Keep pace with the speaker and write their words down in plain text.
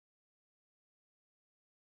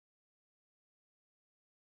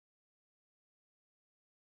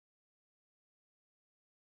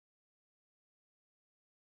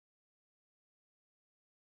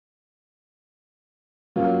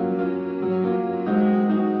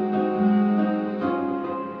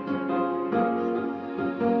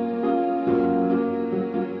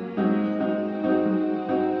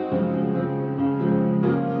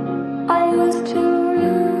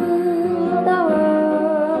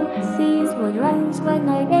times when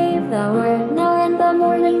I gave the word. Now in the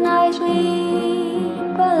morning I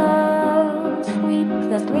sleep alone, sweep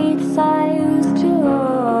the streets I used to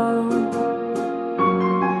own.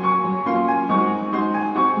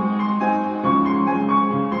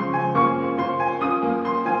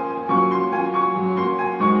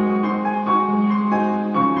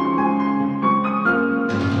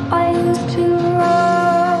 I used to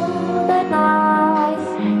roam the night,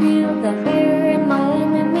 feel the fear in my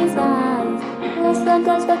enemy's eyes, listen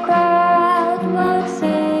as the crowd would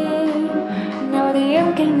sing. Now the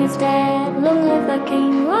young king is dead, long live the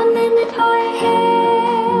king. 1 minute I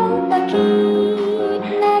held the key.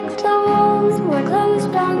 Next the walls were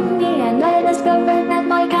closed on me, and I discovered that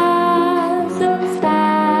my castle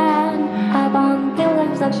stand upon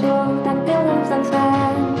pillars of gold and pillars of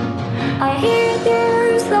sand. I hear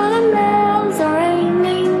Jerusalem bells are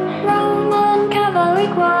ringing, Roman cavalry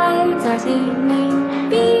choirs are singing.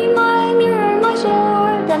 Be my mirror, my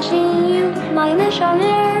sword and shield, my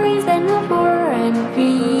missionaries in the foreign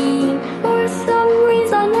field. For some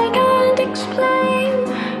reason I can't explain,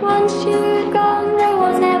 once you'd gone there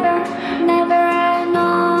was never an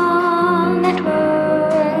on that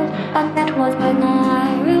word, and that was when I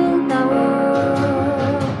ruled the world.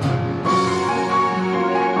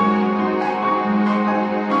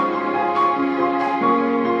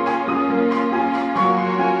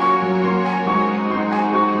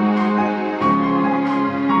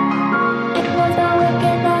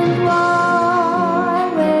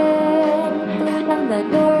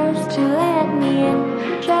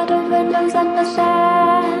 And the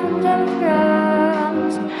sound of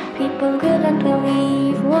drums, people couldn't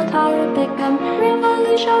believe what I had become.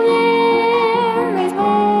 Revolutionaries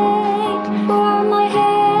wait for my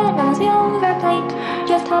head on a silver plate,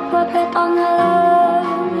 just a puppet on a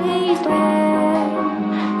lonely string.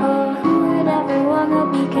 Oh, who would ever wanna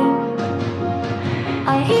be king? I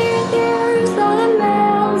hear Jerusalem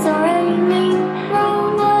bells are ringing,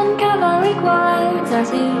 Roman cavalry choirs are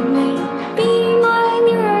singing. Be my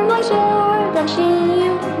mirror, my sword and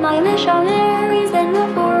shield, my missionaries in the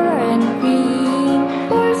foreign field.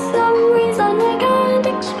 For some reason I can't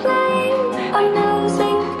explain, I know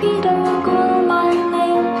St. Peter will call my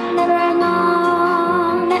name. Never an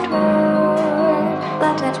on that word,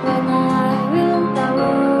 but that's when I ruled the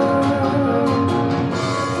world.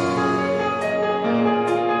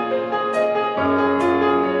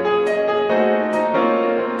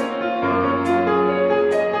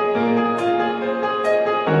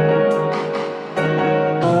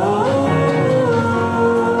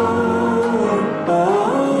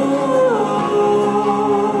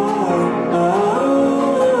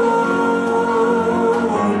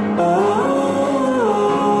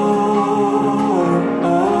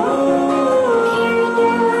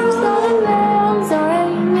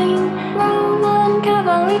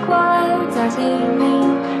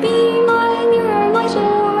 Be my mirror, my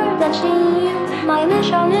sword and shield, my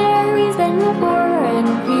missionaries in the foreign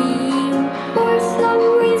field. For some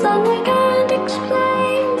reason I can't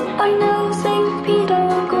explain, I know St. Peter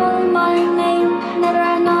will call my name. Never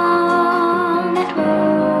an on that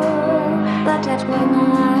word, but that's when I